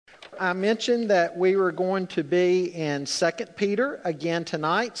I mentioned that we were going to be in 2 Peter again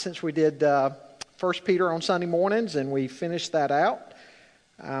tonight, since we did 1 Peter on Sunday mornings and we finished that out.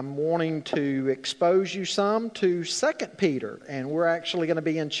 I'm wanting to expose you some to 2 Peter, and we're actually going to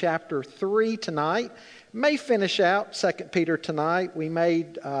be in chapter 3 tonight. May finish out 2 Peter tonight. We may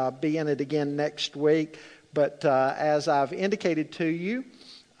be in it again next week, but as I've indicated to you,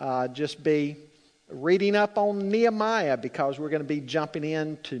 just be reading up on Nehemiah, because we're going to be jumping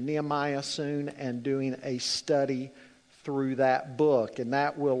into Nehemiah soon and doing a study through that book. And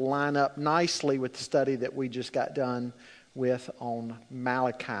that will line up nicely with the study that we just got done with on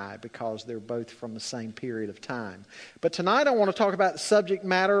Malachi, because they're both from the same period of time. But tonight I want to talk about the subject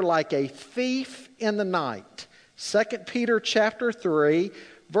matter like a thief in the night. 2 Peter chapter 3,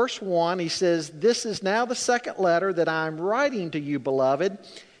 verse 1, he says, "This is now the second letter that I am writing to you, beloved.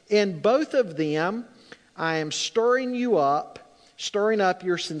 In both of them, I am stirring up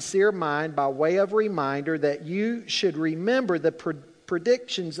your sincere mind by way of reminder that you should remember the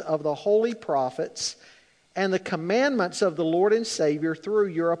predictions of the holy prophets and the commandments of the Lord and Savior through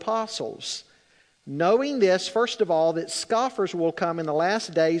your apostles. Knowing this, first of all, that scoffers will come in the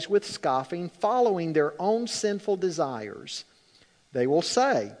last days with scoffing, following their own sinful desires. They will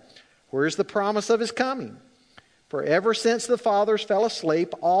say, 'Where's the promise of his coming?' For ever since the fathers fell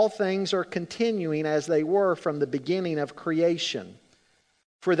asleep, all things are continuing as they were from the beginning of creation.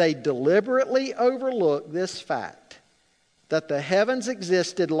 For they deliberately overlook this fact, that the heavens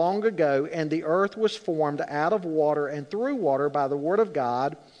existed long ago, and the earth was formed out of water and through water by the word of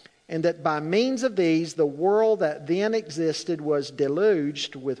God, and that by means of these the world that then existed was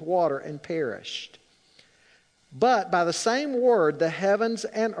deluged with water and perished. But by the same word, the heavens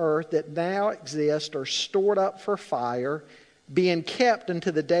and earth that now exist are stored up for fire, being kept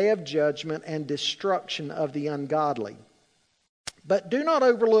unto the day of judgment and destruction of the ungodly. But do not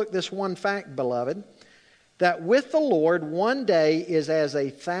overlook this one fact, beloved, that with the Lord 1 day is as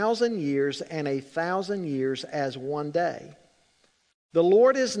 1,000 years, and 1,000 years as 1 day. The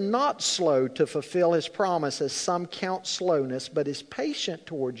Lord is not slow to fulfill his promise, as some count slowness, but is patient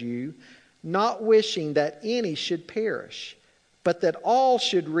toward you, not wishing that any should perish, but that all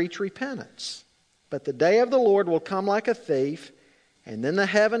should reach repentance. But the day of the Lord will come like a thief, and then the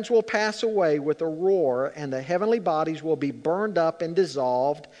heavens will pass away with a roar, and the heavenly bodies will be burned up and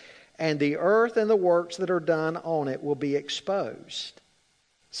dissolved, and the earth and the works that are done on it will be exposed.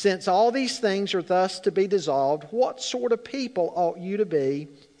 Since all these things are thus to be dissolved, what sort of people ought you to be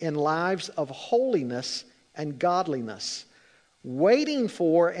in lives of holiness and godliness, waiting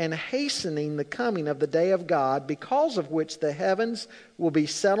for and hastening the coming of the day of God, because of which the heavens will be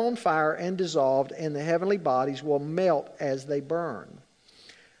set on fire and dissolved, and the heavenly bodies will melt as they burn.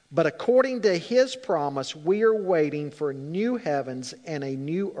 But according to his promise, we are waiting for new heavens and a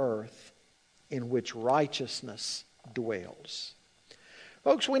new earth in which righteousness dwells."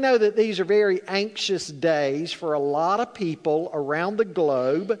 Folks, we know that these are very anxious days for a lot of people around the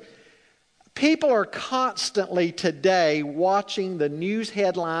globe. People are constantly today watching the news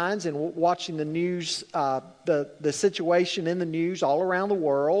headlines and watching the news, the situation in the news all around the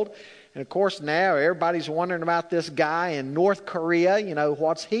world. And of course now everybody's wondering about this guy in North Korea,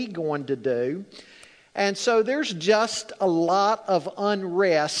 what's he going to do? And so there's just a lot of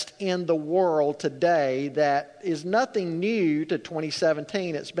unrest in the world today that is nothing new to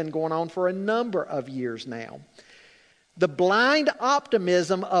 2017. It's been going on for a number of years now. The blind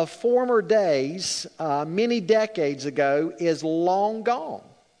optimism of former days, many decades ago, is long gone.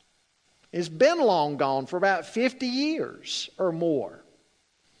 It's been long gone for about 50 years or more.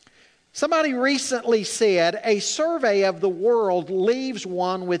 Somebody recently said, a survey of the world leaves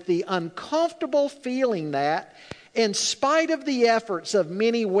one with the uncomfortable feeling that, in spite of the efforts of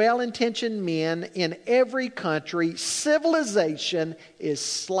many well-intentioned men in every country, civilization is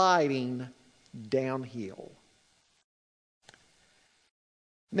sliding downhill.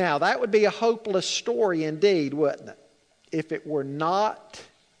 Now, that would be a hopeless story indeed, wouldn't it? If it were not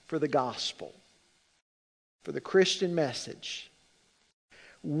for the gospel, for the Christian message.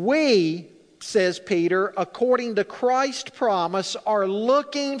 We, says Peter, according to Christ's promise, are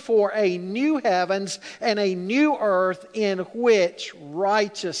looking for a new heavens and a new earth in which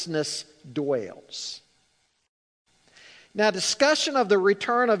righteousness dwells. Now, discussion of the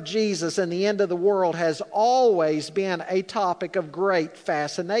return of Jesus and the end of the world has always been a topic of great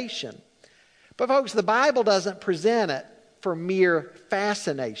fascination. But folks, the Bible doesn't present it for mere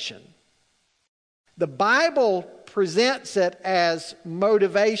fascination. The Bible presents it as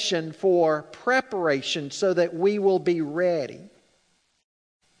motivation for preparation so that we will be ready.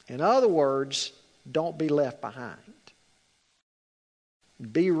 In other words, don't be left behind.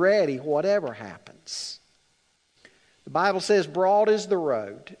 Be ready whatever happens. The Bible says, broad is the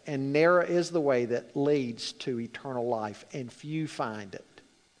road and narrow is the way that leads to eternal life, and few find it.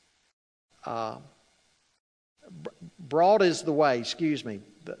 Broad is the way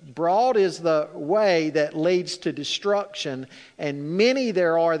that leads to destruction, and many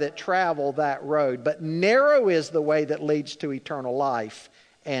there are that travel that road. But narrow is the way that leads to eternal life,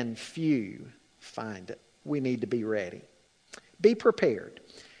 and few find it. We need to be ready. Be prepared.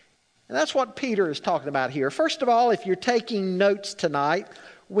 And that's what Peter is talking about here. First of all, if you're taking notes tonight,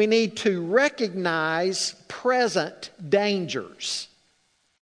 we need to recognize present dangers.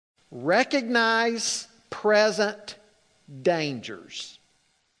 Recognize present dangers.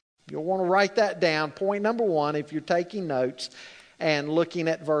 You'll want to write that down. Point number one, if you're taking notes and looking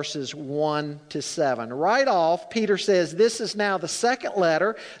at verses 1 to 7. Right off, Peter says, this is now the second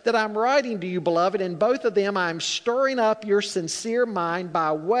letter that I'm writing to you, beloved. In both of them, I'm stirring up your sincere mind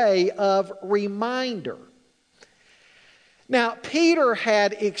by way of reminder. Now, Peter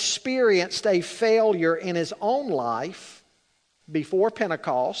had experienced a failure in his own life before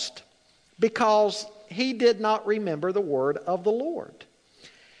Pentecost because he did not remember the word of the Lord.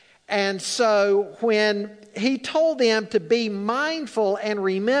 And so when he told them to be mindful and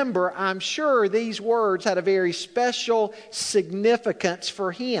remember, I'm sure these words had a very special significance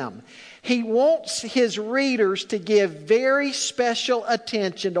for him. He wants his readers to give very special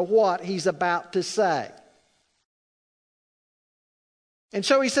attention to what he's about to say. And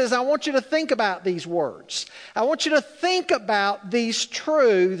so he says, I want you to think about these words. I want you to think about these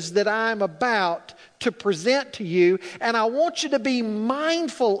truths that I'm about to present to you, and I want you to be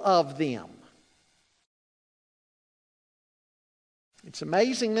mindful of them. It's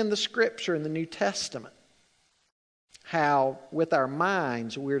amazing in the Scripture, in the New Testament, how with our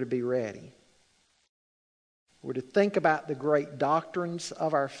minds we're to be ready. We're to think about the great doctrines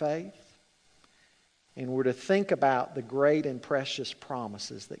of our faith, and we're to think about the great and precious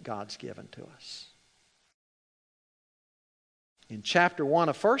promises that God's given to us. In chapter 1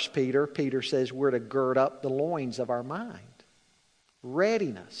 of 1 Peter, Peter says we're to gird up the loins of our mind.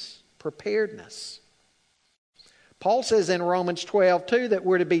 Readiness, preparedness. Paul says in Romans 12:2 that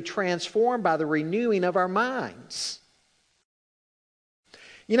we're to be transformed by the renewing of our minds.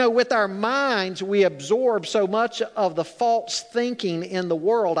 You know, with our minds, we absorb so much of the false thinking in the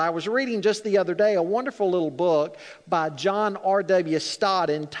world. I was reading just the other day a wonderful little book by John R.W. Stott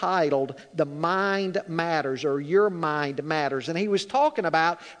entitled The Mind Matters, or Your Mind Matters. And he was talking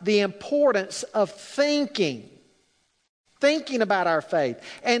about the importance of thinking about our faith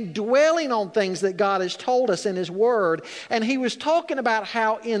and dwelling on things that God has told us in His Word. And he was talking about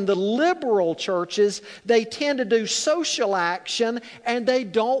how in the liberal churches, they tend to do social action and they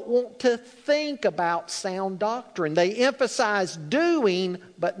don't want to think about sound doctrine. They emphasize doing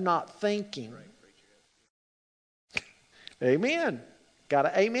but not thinking. Amen. Got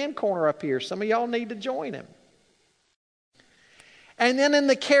an amen corner up here. Some of y'all need to join him. And then in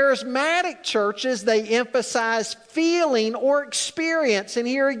the charismatic churches, they emphasize feeling or experience. And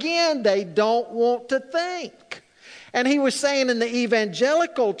here again, they don't want to think. And he was saying in the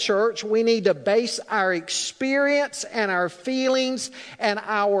evangelical church, we need to base our experience and our feelings and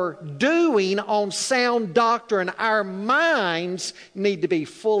our doing on sound doctrine. Our minds need to be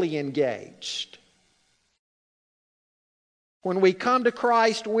fully engaged. When we come to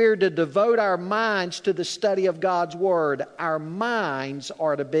Christ, we're to devote our minds to the study of God's Word. Our minds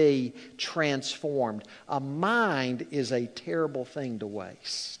are to be transformed. A mind is a terrible thing to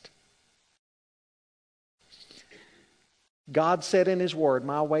waste. God said in His Word,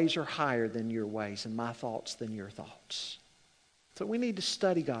 my ways are higher than your ways and my thoughts than your thoughts. So we need to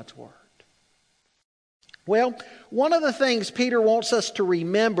study God's Word. Well, one of the things Peter wants us to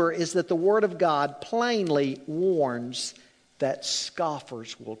remember is that the Word of God plainly warns that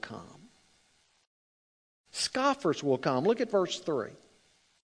scoffers will come. Scoffers will come. Look at verse 3.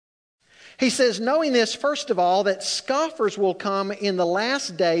 He says, knowing this, first of all, that scoffers will come in the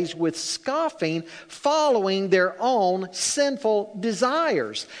last days with scoffing, following their own sinful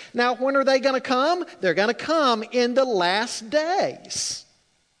desires. Now, when are they going to come? They're going to come in the last days.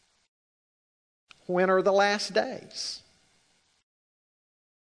 When are the last days?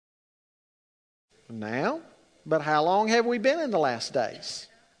 Now? But how long have we been in the last days?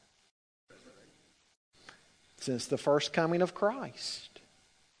 Since the first coming of Christ.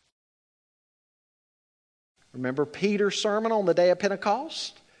 Remember Peter's sermon on the day of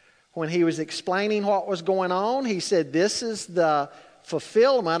Pentecost? When he was explaining what was going on, he said, this is the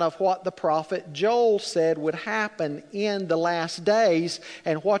fulfillment of what the prophet Joel said would happen in the last days.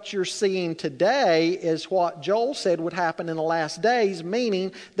 And what you're seeing today is what Joel said would happen in the last days,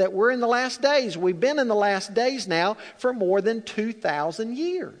 meaning that we're in the last days. We've been in the last days now for more than 2,000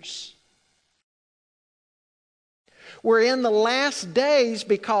 years. We're in the last days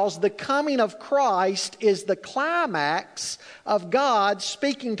because the coming of Christ is the climax of God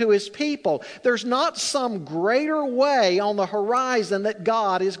speaking to His people. There's not some greater way on the horizon that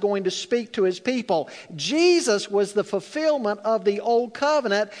God is going to speak to His people. Jesus was the fulfillment of the Old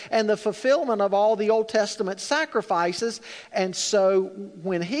Covenant and the fulfillment of all the Old Testament sacrifices. And so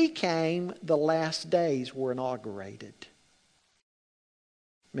when He came, the last days were inaugurated.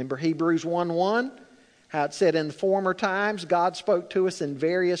 Remember Hebrews 1:1? How it said, in the former times, God spoke to us in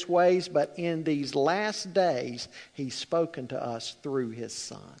various ways, but in these last days, He's spoken to us through His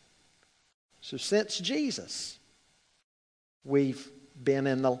Son. So since Jesus, we've been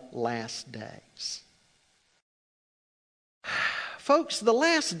in the last days. Folks, the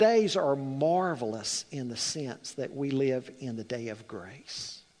last days are marvelous in the sense that we live in the day of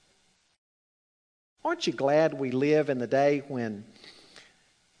grace. Aren't you glad we live in the day when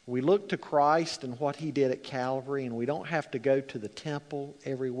we look to Christ and what He did at Calvary, and we don't have to go to the temple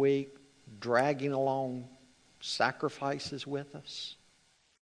every week dragging along sacrifices with us?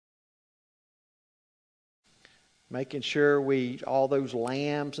 Making sure all those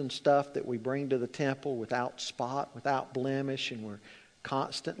lambs and stuff that we bring to the temple without spot, without blemish, and we're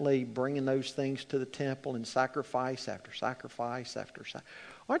constantly bringing those things to the temple and sacrifice after sacrifice after sacrifice.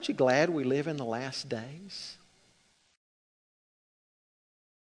 Aren't you glad we live in the last days?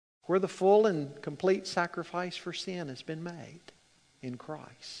 Where the full and complete sacrifice for sin has been made in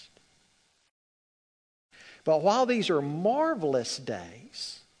Christ. But while these are marvelous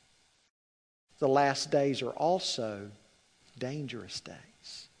days, the last days are also dangerous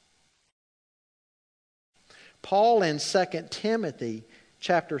days. Paul in 2 Timothy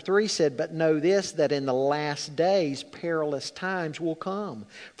chapter 3 said, but know this, that in the last days perilous times will come.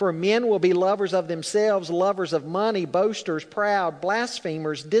 For men will be lovers of themselves, lovers of money, boasters, proud,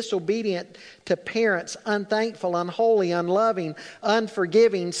 blasphemers, disobedient to parents, unthankful, unholy, unloving,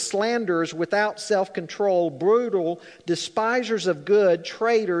 unforgiving, slanderers, without self-control, brutal, despisers of good,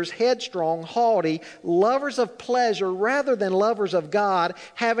 traitors, headstrong, haughty, lovers of pleasure rather than lovers of God,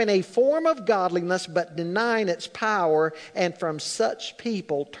 having a form of godliness but denying its power, and from such people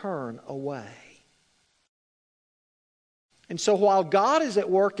turn away. And so while God is at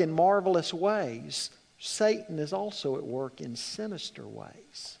work in marvelous ways, Satan is also at work in sinister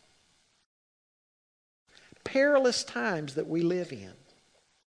ways. Perilous times that we live in.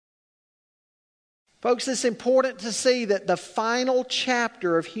 Folks, it's important to see that the final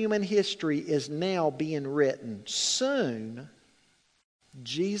chapter of human history is now being written. Soon,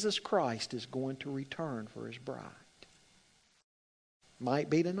 Jesus Christ is going to return for His bride.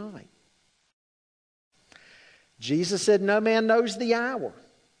 Might be tonight. Jesus said, no man knows the hour.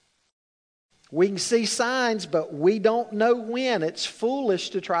 We can see signs, but we don't know when. It's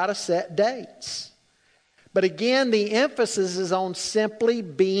foolish to try to set dates. But again, the emphasis is on simply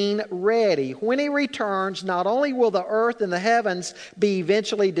being ready. When He returns, not only will the earth and the heavens be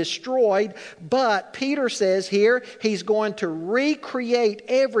eventually destroyed, but Peter says here, He's going to recreate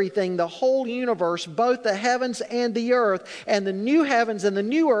everything, the whole universe, both the heavens and the earth. And the new heavens and the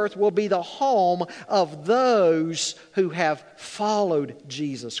new earth will be the home of those who have followed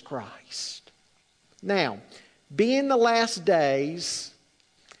Jesus Christ. Now, being the last days,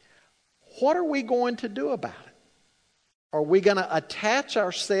 what are we going to do about it? Are we going to attach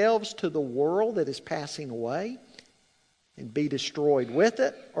ourselves to the world that is passing away and be destroyed with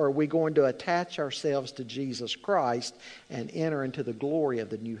it? Or are we going to attach ourselves to Jesus Christ and enter into the glory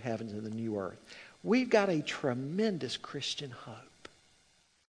of the new heavens and the new earth? We've got a tremendous Christian hope.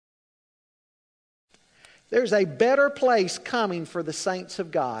 There's a better place coming for the saints of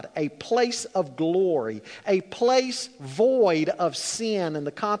God, a place of glory, a place void of sin and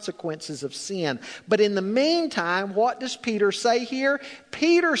the consequences of sin. But in the meantime, what does Peter say here?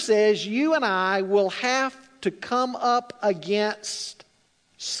 Peter says you and I will have to come up against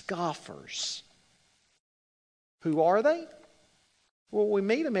scoffers. Who are they? Well, we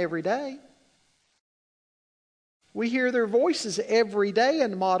meet them every day. We hear their voices every day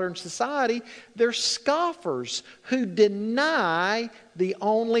in modern society. They're scoffers who deny the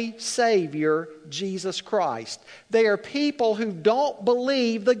only Savior, Jesus Christ. They are people who don't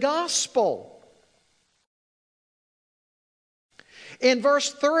believe the gospel. In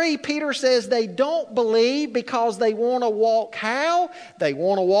verse 3, Peter says they don't believe because they want to walk how? They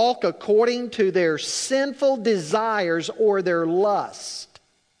want to walk according to their sinful desires or their lust.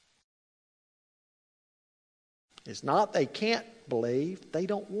 It's not they can't believe, they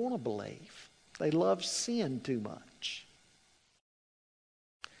don't want to believe. They love sin too much.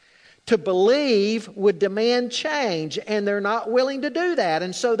 To believe would demand change, and they're not willing to do that.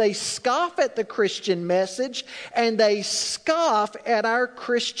 And so they scoff at the Christian message, and they scoff at our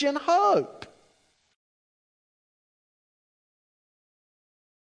Christian hope.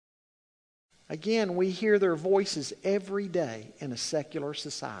 Again, we hear their voices every day in a secular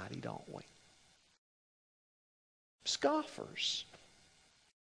society, don't we? Scoffers.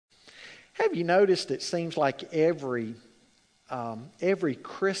 Have you noticed it seems like every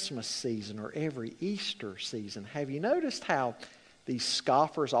Christmas season or every Easter season, have you noticed how these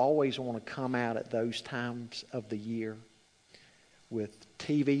scoffers always want to come out at those times of the year with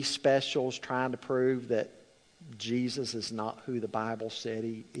TV specials trying to prove that Jesus is not who the Bible said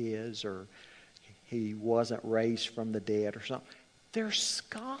he is, or he wasn't raised from the dead or something? They're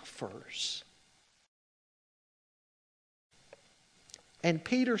scoffers. And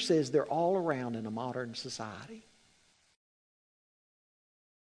Peter says they're all around in a modern society.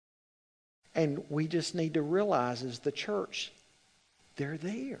 And we just need to realize as the church, they're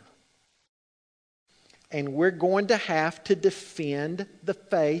there. And we're going to have to defend the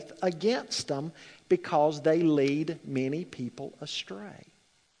faith against them because they lead many people astray.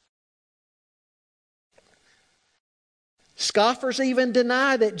 Scoffers even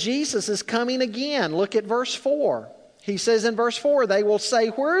deny that Jesus is coming again. Look at verse 4. He says in verse 4, they will say,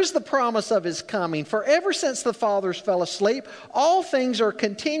 "Where is the promise of His coming? For ever since the fathers fell asleep, all things are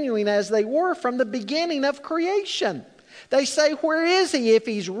continuing as they were from the beginning of creation." They say, where is He? If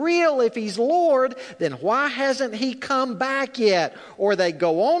He's real, if He's Lord, then why hasn't He come back yet? Or they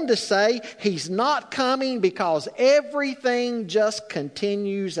go on to say, He's not coming because everything just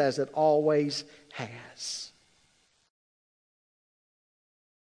continues as it always has.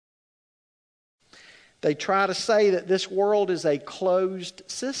 They try to say that this world is a closed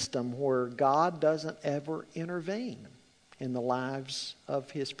system where God doesn't ever intervene in the lives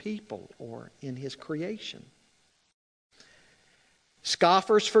of His people or in His creation.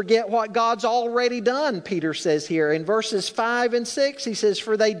 Scoffers forget what God's already done, Peter says here. In verses 5 and 6, he says,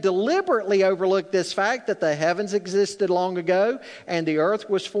 "For they deliberately overlook this fact that the heavens existed long ago, and the earth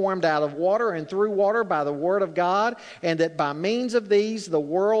was formed out of water and through water by the word of God, and that by means of these the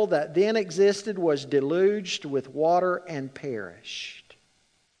world that then existed was deluged with water and perished."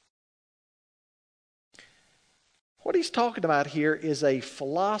 What he's talking about here is a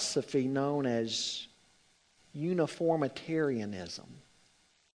philosophy known as uniformitarianism.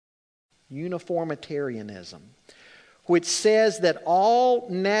 Uniformitarianism, which says that all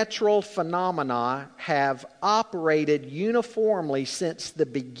natural phenomena have operated uniformly since the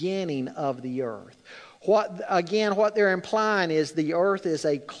beginning of the earth. What they're implying is the earth is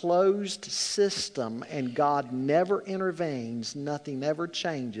a closed system and God never intervenes, nothing ever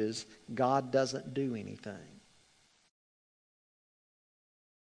changes, God doesn't do anything.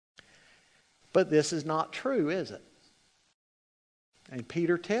 But this is not true, is it? And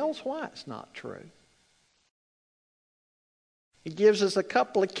Peter tells why it's not true. He gives us a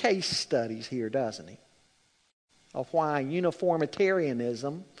couple of case studies here, doesn't he? Of why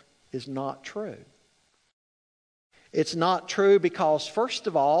uniformitarianism is not true. It's not true because, first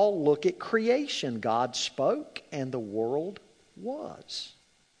of all, look at creation. God spoke and the world was.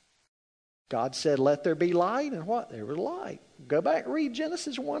 God said, "Let there be light," and what? There was light. Go back and read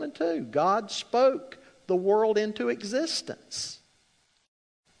Genesis 1 and 2. God spoke the world into existence.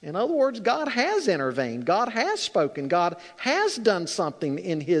 In other words, God has intervened. God has spoken. God has done something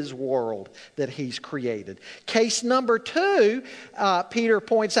in His world that He's created. Case number 2, Peter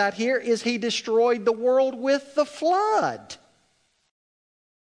points out here, is He destroyed the world with the flood.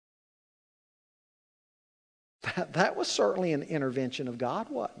 That was certainly an intervention of God,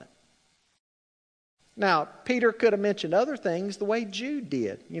 wasn't it? Now, Peter could have mentioned other things the way Jude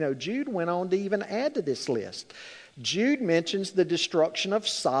did. Jude went on to even add to this list. Jude mentions the destruction of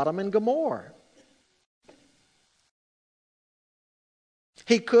Sodom and Gomorrah.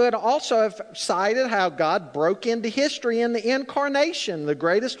 He could also have cited how God broke into history in the incarnation, the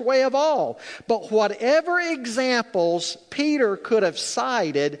greatest way of all. But whatever examples Peter could have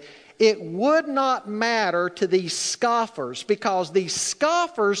cited, it would not matter to these scoffers, because these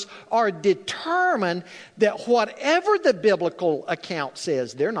scoffers are determined that whatever the biblical account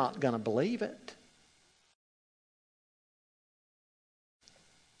says, they're not going to believe it.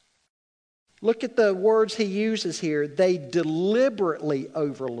 Look at the words he uses here. They deliberately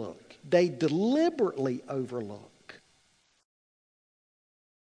overlook. They deliberately overlook.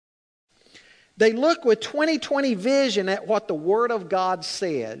 They look with 20/20 vision at what the Word of God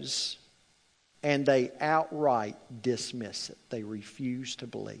says, and they outright dismiss it. They refuse to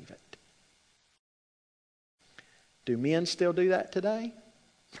believe it. Do men still do that today?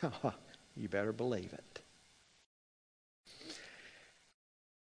 You better believe it.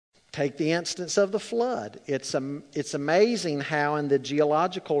 Take the instance of the flood. It's amazing how in the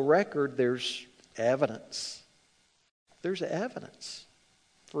geological record there's evidence. There's evidence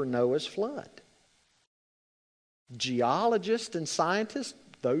for Noah's flood. Geologists and scientists,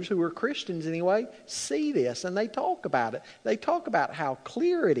 those who are Christians anyway, see this and they talk about it. They talk about how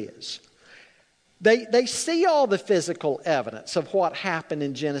clear it is. They see all the physical evidence of what happened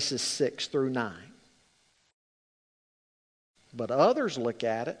in Genesis 6 through 9. But others look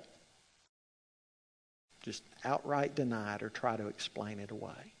at it, just outright deny it or try to explain it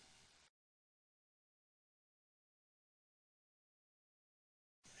away.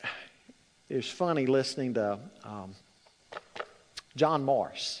 It was funny listening to John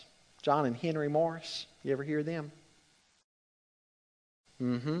Morris. John and Henry Morris. You ever hear them?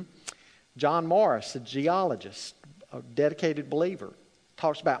 John Morris, a geologist, a dedicated believer,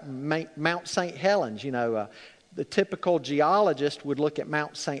 talks about Mount St. Helens. You know, the typical geologist would look at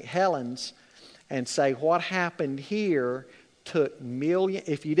Mount St. Helens and say, what happened here took millions.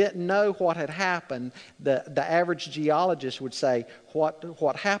 If you didn't know what had happened, the average geologist would say,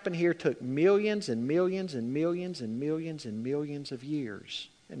 what happened here took millions and millions and millions and millions and millions of years.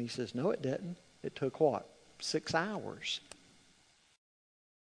 And he says, no, it didn't. It took what? 6 hours.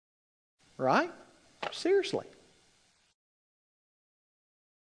 Right? Seriously.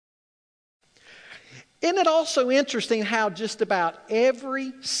 Isn't it also interesting how just about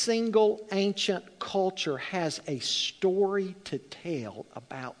every single ancient culture has a story to tell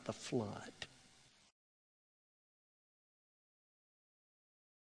about the flood?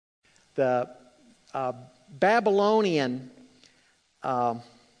 The Babylonian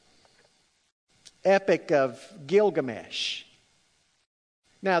epic of Gilgamesh.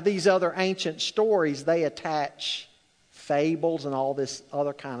 Now, these other ancient stories, they attach fables and all this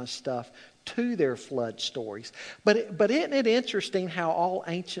other kind of stuff to their flood stories. But isn't it interesting how all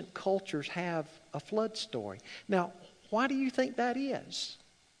ancient cultures have a flood story? Now, why do you think that is?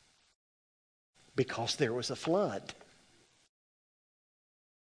 Because there was a flood.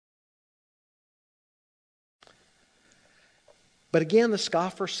 But again, the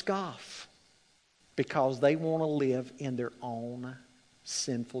scoffers scoff because they want to live in their own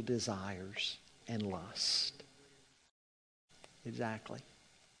sinful desires and lust. Exactly.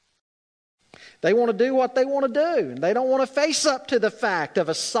 They want to do what they want to do, and they don't want to face up to the fact of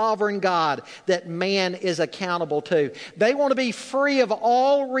a sovereign God that man is accountable to. They want to be free of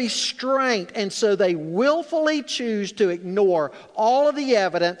all restraint, and so they willfully choose to ignore all of the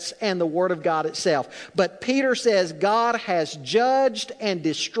evidence and the Word of God itself. But Peter says God has judged and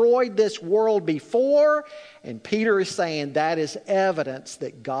destroyed this world before, and Peter is saying that is evidence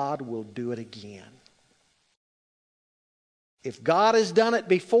that God will do it again. If God has done it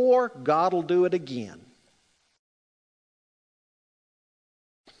before, God will do it again.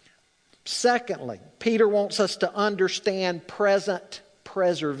 Secondly, Peter wants us to understand present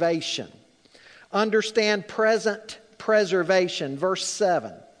preservation. Understand present preservation. Verse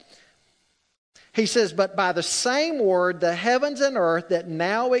 7. He says, but by the same word, the heavens and earth that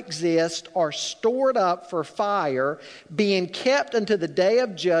now exist are stored up for fire, being kept unto the day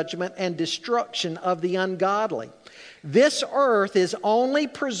of judgment and destruction of the ungodly. This earth is only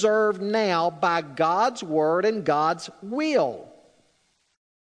preserved now by God's word and God's will.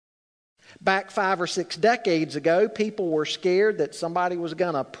 Back 5 or 6 decades ago, people were scared that somebody was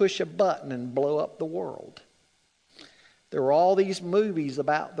going to push a button and blow up the world. There were all these movies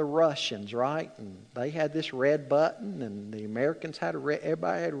about the Russians, right? And they had this red button, and the Americans had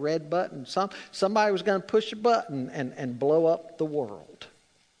everybody had a red button. Somebody was going to push a button and blow up the world.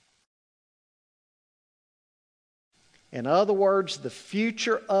 In other words, the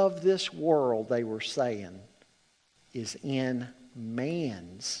future of this world, they were saying, is in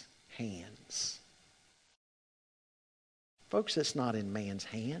man's hands. Folks, it's not in man's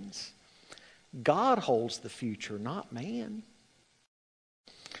hands. God holds the future, not man.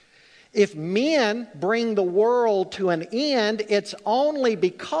 If men bring the world to an end, it's only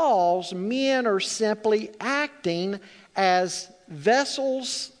because men are simply acting as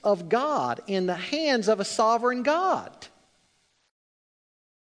vessels of God in the hands of a sovereign God.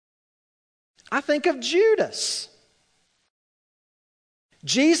 I think of Judas.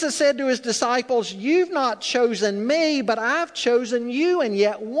 Jesus said to his disciples, "You've not chosen me, but I've chosen you, and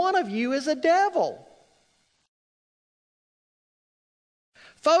yet one of you is a devil."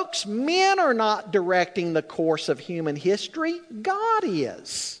 Folks, men are not directing the course of human history. God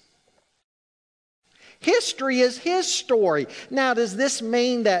is. History is His story. Now, does this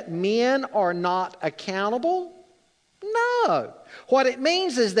mean that men are not accountable? No. What it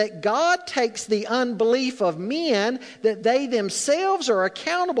means is that God takes the unbelief of men that they themselves are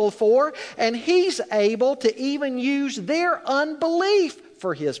accountable for, and He's able to even use their unbelief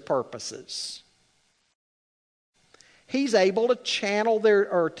for His purposes. He's able to channel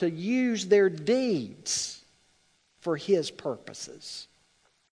to use their deeds for His purposes.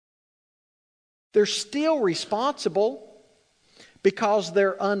 They're still responsible because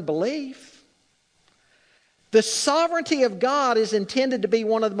their unbelief. The sovereignty of God is intended to be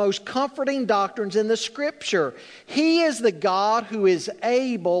one of the most comforting doctrines in the Scripture. He is the God who is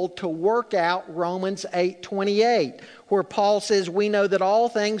able to work out Romans 8:28, where Paul says, "We know that all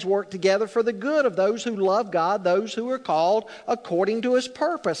things work together for the good of those who love God, those who are called according to His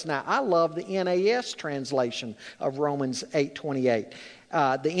purpose." Now, I love the NAS translation of Romans 8:28.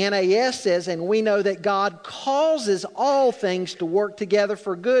 The NAS says, "And we know that God causes all things to work together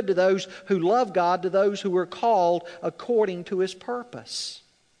for good to those who love God, to those who are called according to His purpose."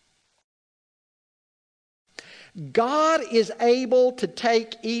 God is able to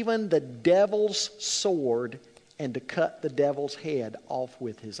take even the devil's sword and to cut the devil's head off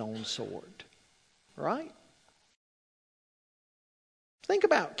with His own sword. Right? Think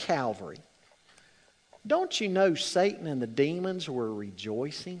about Calvary. Don't you know Satan and the demons were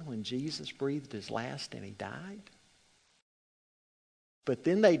rejoicing when Jesus breathed His last and He died? But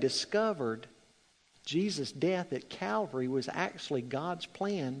then they discovered Jesus' death at Calvary was actually God's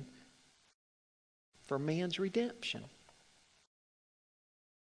plan for man's redemption.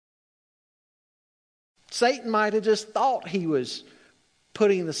 Satan might have just thought he was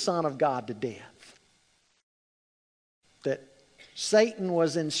putting the Son of God to death. That Satan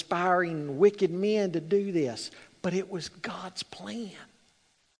was inspiring wicked men to do this, but it was God's plan.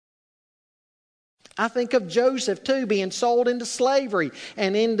 I think of Joseph too, being sold into slavery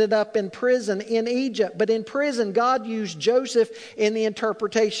and ended up in prison in Egypt. But in prison, God used Joseph in the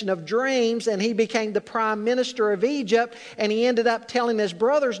interpretation of dreams, and he became the prime minister of Egypt. And he ended up telling his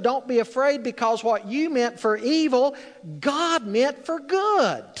brothers, "Don't be afraid, because what you meant for evil, God meant for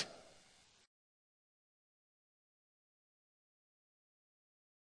good."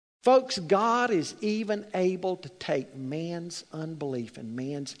 Folks, God is even able to take man's unbelief and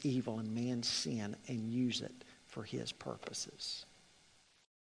man's evil and man's sin and use it for His purposes.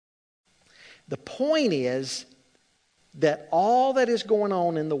 The point is that all that is going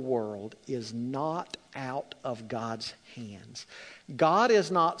on in the world is not out of God's hands. God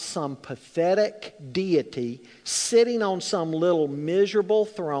is not some pathetic deity sitting on some little miserable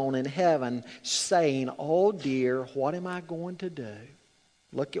throne in heaven saying, "Oh dear, what am I going to do?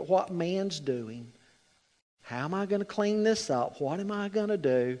 Look at what man's doing. How am I going to clean this up? What am I going to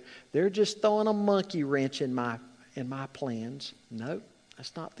do? They're just throwing a monkey wrench in my plans." No,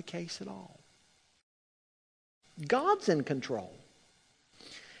 that's not the case at all. God's in control.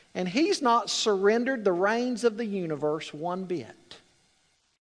 And He's not surrendered the reins of the universe one bit.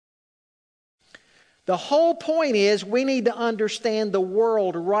 The whole point is we need to understand the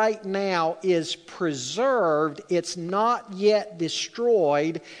world right now is preserved. It's not yet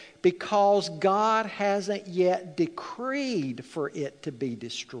destroyed because God hasn't yet decreed for it to be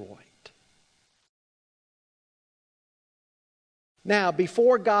destroyed. Now,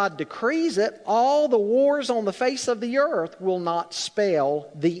 before God decrees it, all the wars on the face of the earth will not spell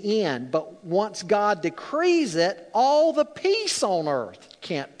the end. But once God decrees it, all the peace on earth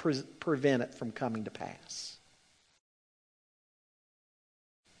can't prevent it from coming to pass.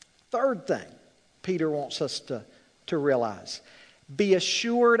 Third thing Peter wants us to realize: be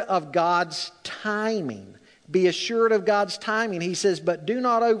assured of God's timing. Be assured of God's timing. He says, "But do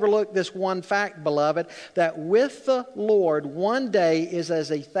not overlook this one fact, beloved, that with the Lord 1 day is as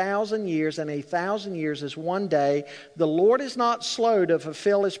 1,000 years, and 1,000 years is 1 day. The Lord is not slow to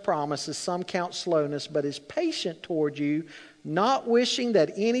fulfill His promises, some count slowness, but is patient toward you, not wishing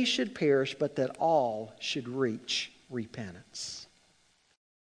that any should perish, but that all should reach repentance."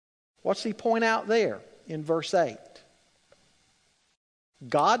 What's he point out there in verse 8?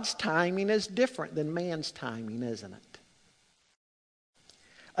 God's timing is different than man's timing, isn't it?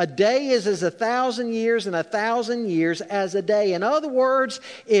 A day is as 1,000 years, and 1,000 years as a day. In other words,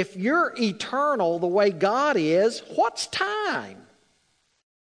 if you're eternal the way God is, what's time?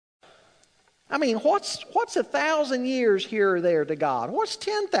 I mean, what's 1,000 years here or there to God? What's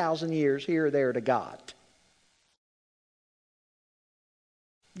 10,000 years here or there to God?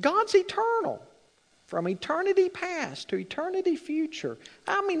 God's eternal. From eternity past to eternity future.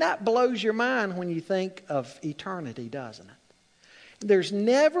 I mean, that blows your mind when you think of eternity, doesn't it? There's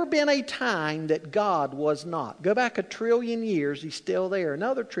never been a time that God was not. Go back 1 trillion years, He's still there.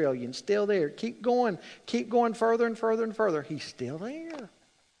 Another trillion, still there. Keep going further and further and further. He's still there.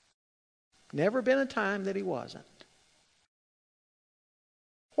 Never been a time that He wasn't.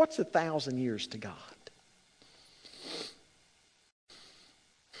 What's 1,000 years to God?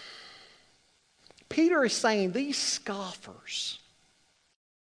 Peter is saying these scoffers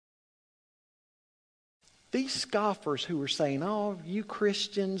who are saying, oh, you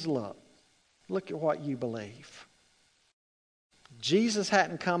Christians, look at what you believe. Jesus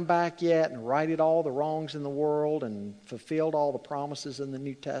hadn't come back yet and righted all the wrongs in the world and fulfilled all the promises in the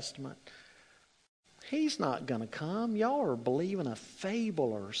New Testament. He's not going to come. Y'all are believing a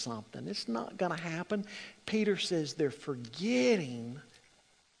fable or something. It's not going to happen. Peter says they're forgetting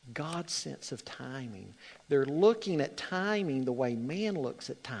God's sense of timing. They're looking at timing the way man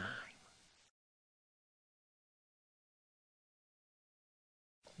looks at time.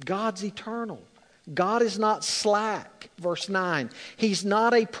 God's eternal. God is not slack. Verse 9. He's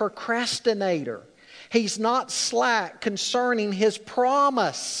not a procrastinator. He's not slack concerning His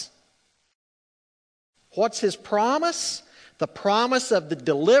promise. What's His promise? The promise of the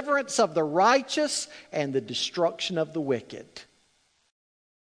deliverance of the righteous and the destruction of the wicked.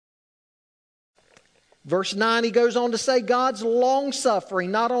 Verse 9, he goes on to say God's long-suffering.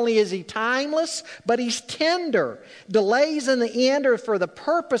 Not only is He timeless, but He's tender. Delays in the end are for the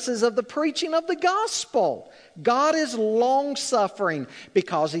purposes of the preaching of the gospel. God is long-suffering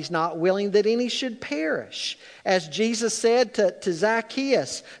because He's not willing that any should perish. As Jesus said to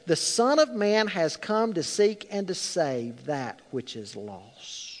Zacchaeus, the Son of Man has come to seek and to save that which is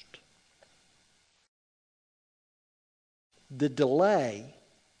lost. The delay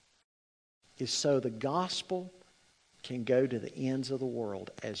is so the gospel can go to the ends of the world,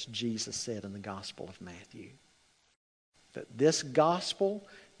 as Jesus said in the Gospel of Matthew. That this gospel,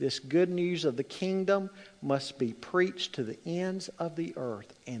 this good news of the kingdom, must be preached to the ends of the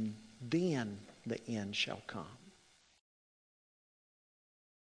earth, and then the end shall come.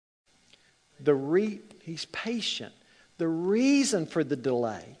 He's patient. The reason for the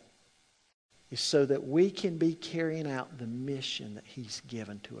delay is so that we can be carrying out the mission that He's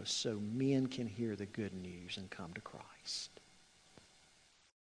given to us, so men can hear the good news and come to Christ.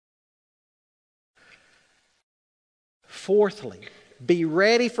 Fourthly, be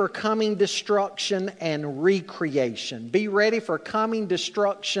ready for coming destruction and recreation. Be ready for coming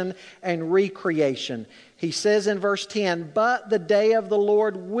destruction and recreation. He says in verse 10, but the day of the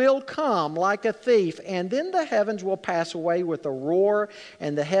Lord will come like a thief, and then the heavens will pass away with a roar,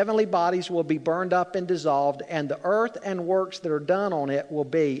 and the heavenly bodies will be burned up and dissolved, and the earth and works that are done on it will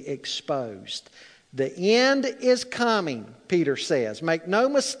be exposed. The end is coming, Peter says. Make no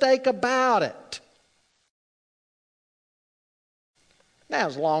mistake about it. Now,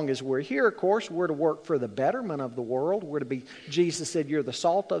 as long as we're here, of course, we're to work for the betterment of the world. We're to be, Jesus said, you're the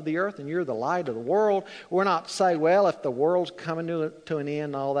salt of the earth and you're the light of the world. We're not to say, well, if the world's coming to an end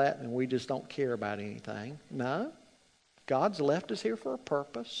and all that, and we just don't care about anything. No. God's left us here for a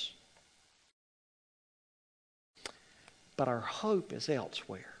purpose. But our hope is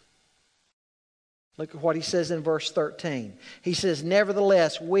elsewhere. Look at what he says in verse 13. He says,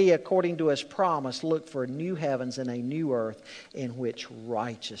 nevertheless, we, according to His promise, look for new heavens and a new earth in which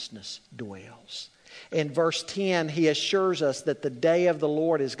righteousness dwells. In verse 10, he assures us that the day of the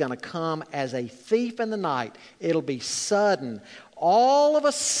Lord is going to come as a thief in the night. It'll be sudden. All of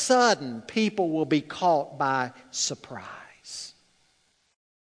a sudden, people will be caught by surprise.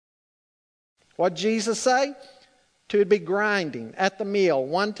 What did Jesus say? Two would be grinding at the mill,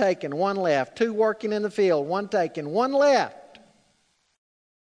 one taking, one left. Two working in the field, one taking, one left.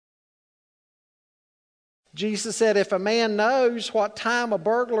 Jesus said if a man knows what time a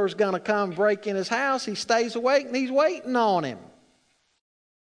burglar is going to come break in his house, he stays awake and he's waiting on him.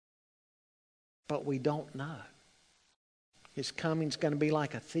 But we don't know. His coming's going to be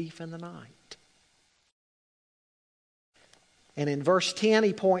like a thief in the night. And in verse 10,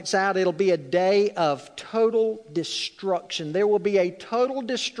 he points out it'll be a day of total destruction. There will be a total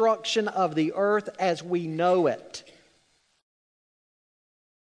destruction of the earth as we know it.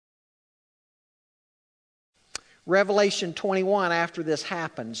 Revelation 21, after this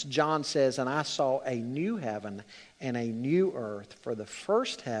happens, John says, and I saw a new heaven and a new earth, for the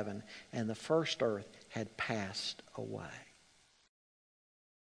first heaven and the first earth had passed away.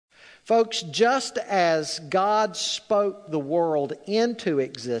 Folks, just as God spoke the world into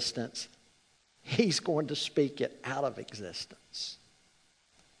existence, He's going to speak it out of existence.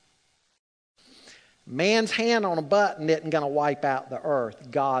 Man's hand on a button isn't going to wipe out the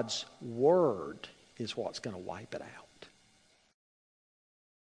earth. God's Word is what's going to wipe it out.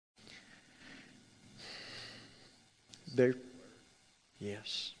 There,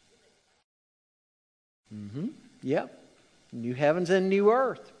 yes. Yep. New heavens and new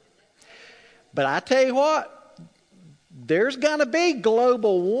earth. But I tell you what, there's going to be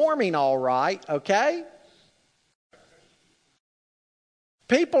global warming, all right, okay?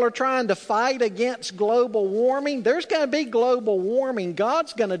 People are trying to fight against global warming. There's going to be global warming.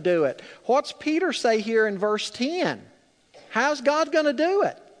 God's going to do it. What's Peter say here in verse 10? How's God going to do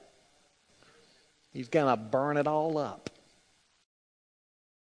it? He's going to burn it all up.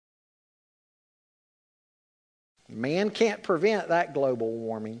 Man can't prevent that global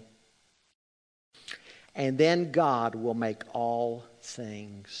warming. And then God will make all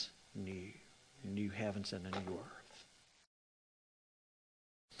things new. New heavens and a new earth.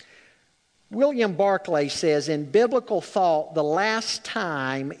 William Barclay says, in biblical thought, the last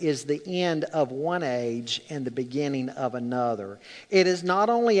time is the end of one age and the beginning of another. It is not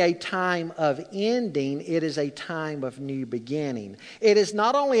only a time of ending, it is a time of new beginning. It is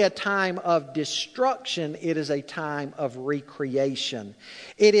not only a time of destruction, it is a time of recreation.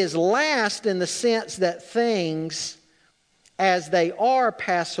 It is last in the sense that things as they are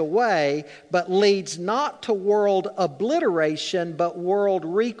pass away, but leads not to world obliteration, but world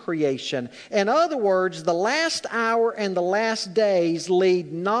recreation. In other words, the last hour and the last days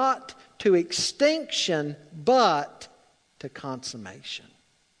lead not to extinction, but to consummation.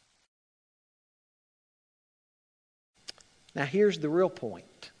 Now here's the real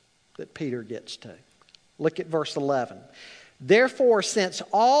point that Peter gets to. Look at verse 11. Therefore, since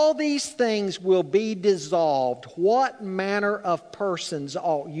all these things will be dissolved, what manner of persons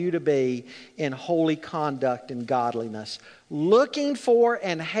ought you to be in holy conduct and godliness, looking for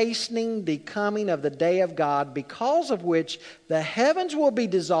and hastening the coming of the day of God, because of which the heavens will be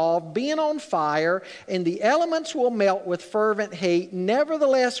dissolved, being on fire, and the elements will melt with fervent heat.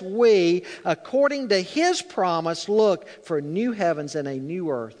 Nevertheless, we, according to His promise, look for new heavens and a new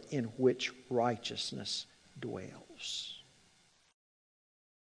earth in which righteousness dwells.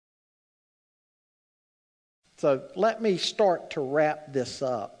 So let me start to wrap this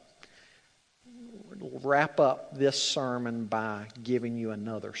up. We'll wrap up this sermon by giving you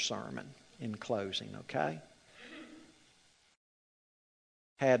another sermon in closing, okay?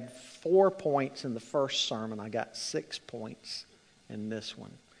 Had 4 points in the first sermon. I got 6 points in this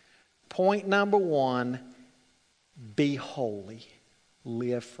one. Point number 1, be holy.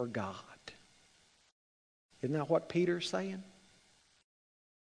 Live for God. Isn't that what Peter's saying?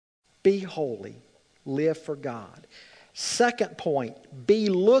 Be holy. Live for God. Second point, be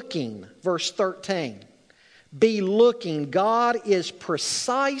looking. Verse 13. Be looking. God is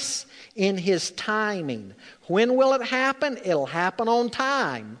precise in His timing. When will it happen? It'll happen on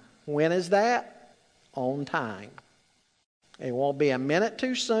time. When is that? On time. It won't be a minute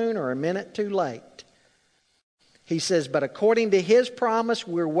too soon or a minute too late. He says, but according to His promise,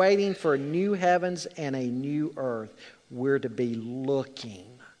 we're waiting for new heavens and a new earth. We're to be looking.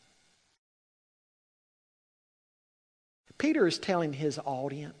 Peter is telling his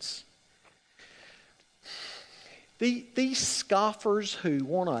audience, these scoffers who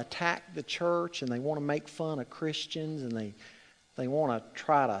want to attack the church and they want to make fun of Christians and they want to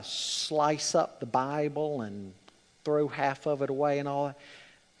try to slice up the Bible and throw half of it away and all that.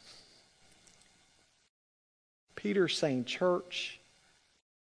 Peter's saying, church,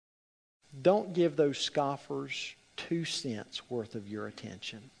 don't give those scoffers 2 cents worth of your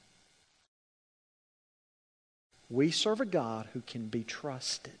attention. We serve a God who can be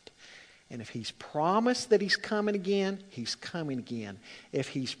trusted. And if He's promised that He's coming again, He's coming again. If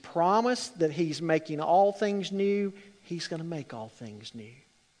He's promised that He's making all things new, He's going to make all things new.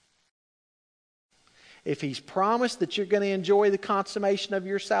 If He's promised that you're going to enjoy the consummation of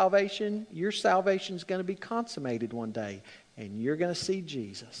your salvation is going to be consummated one day. And you're going to see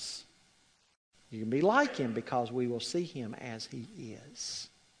Jesus. You can be like Him because we will see Him as He is.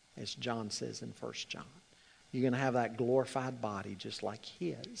 As John says in 1 John. You're going to have that glorified body just like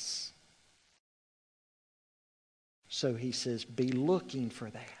His. So he says, be looking for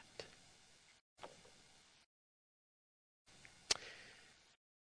that.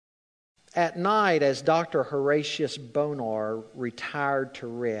 At night, as Dr. Horatius Bonar retired to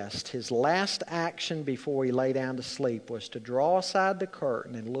rest, his last action before he lay down to sleep was to draw aside the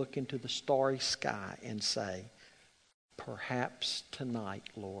curtain and look into the starry sky and say, Perhaps tonight,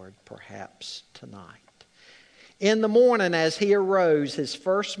 Lord, perhaps tonight. In the morning as he arose, his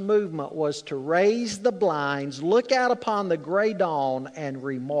first movement was to raise the blinds, look out upon the gray dawn, and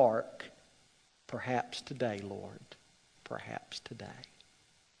remark, perhaps today, Lord, perhaps today.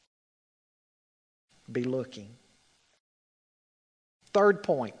 Be looking. Third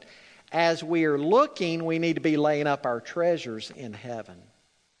point, as we are looking, we need to be laying up our treasures in heaven.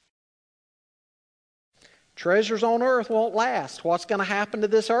 Treasures on earth won't last. What's going to happen to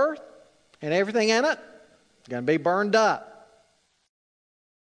this earth and everything in it? It's going to be burned up.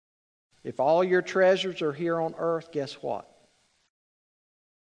 If all your treasures are here on earth, guess what?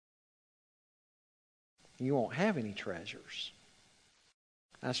 You won't have any treasures.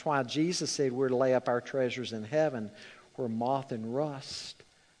 That's why Jesus said we're to lay up our treasures in heaven where moth and rust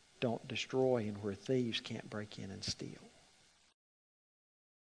don't destroy and where thieves can't break in and steal.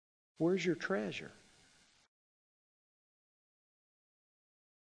 Where's your treasure?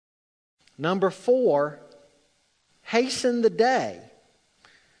 Number 4, hasten the day.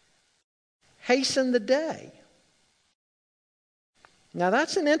 Hasten the day. Now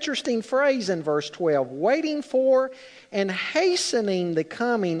that's an interesting phrase in verse 12. Waiting for and hastening the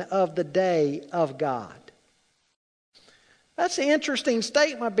coming of the day of God. That's an interesting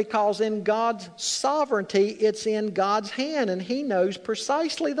statement because in God's sovereignty, it's in God's hand and He knows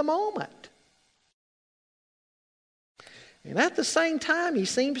precisely the moment. And at the same time, He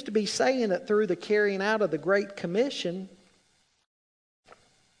seems to be saying that through the carrying out of the Great Commission,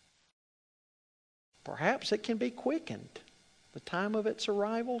 perhaps it can be quickened. The time of its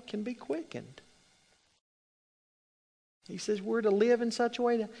arrival can be quickened. He says we're to live in such a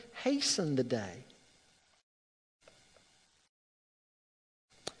way to hasten the day.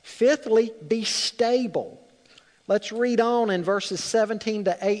 Fifthly, be stable. Let's read on in verses 17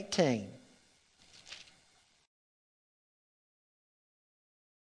 to 18.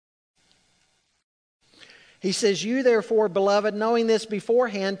 He says, you therefore, beloved, knowing this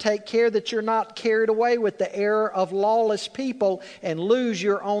beforehand, take care that you're not carried away with the error of lawless people and lose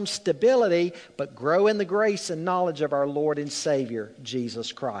your own stability, but grow in the grace and knowledge of our Lord and Savior,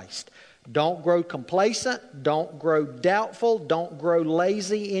 Jesus Christ. Don't grow complacent. Don't grow doubtful. Don't grow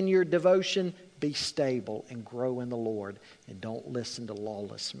lazy in your devotion. Be stable and grow in the Lord, and don't listen to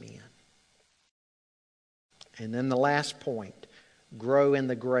lawless men. And then the last point, grow in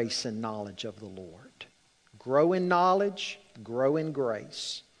the grace and knowledge of the Lord. Grow in knowledge, grow in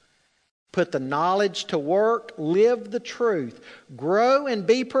grace. Put the knowledge to work, live the truth. Grow and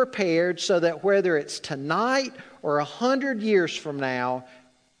be prepared so that whether it's tonight or 100 years from now,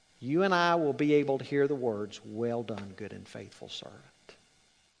 you and I will be able to hear the words, well done, good and faithful servant.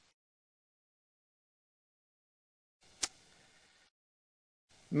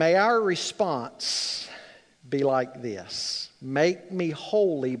 May our response be like this. Make me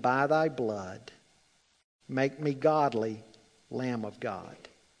holy by thy blood. Make me godly, Lamb of God.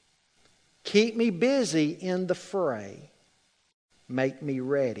 Keep me busy in the fray. Make me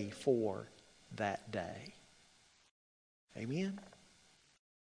ready for that day. Amen?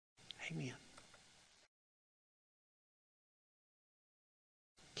 Amen.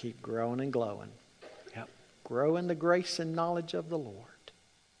 Keep growing and glowing. Yep. Grow in the grace and knowledge of the Lord.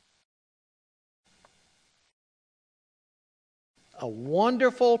 A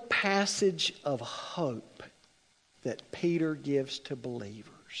wonderful passage of hope that Peter gives to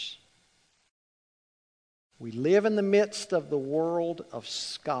believers. We live in the midst of the world of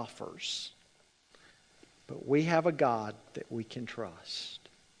scoffers, but we have a God that we can trust.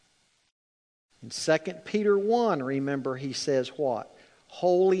 In 2 Peter 1, remember he says what?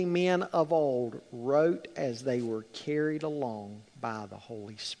 Holy men of old wrote as they were carried along by the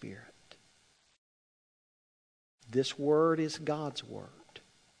Holy Spirit. This word is God's word.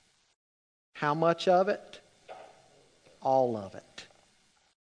 How much of it? All of it.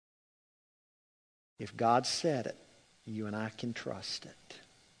 If God said it, you and I can trust it.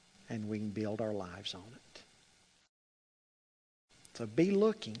 And we can build our lives on it. So be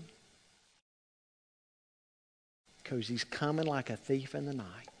looking. Because He's coming like a thief in the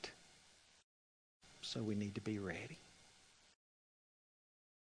night. So we need to be ready.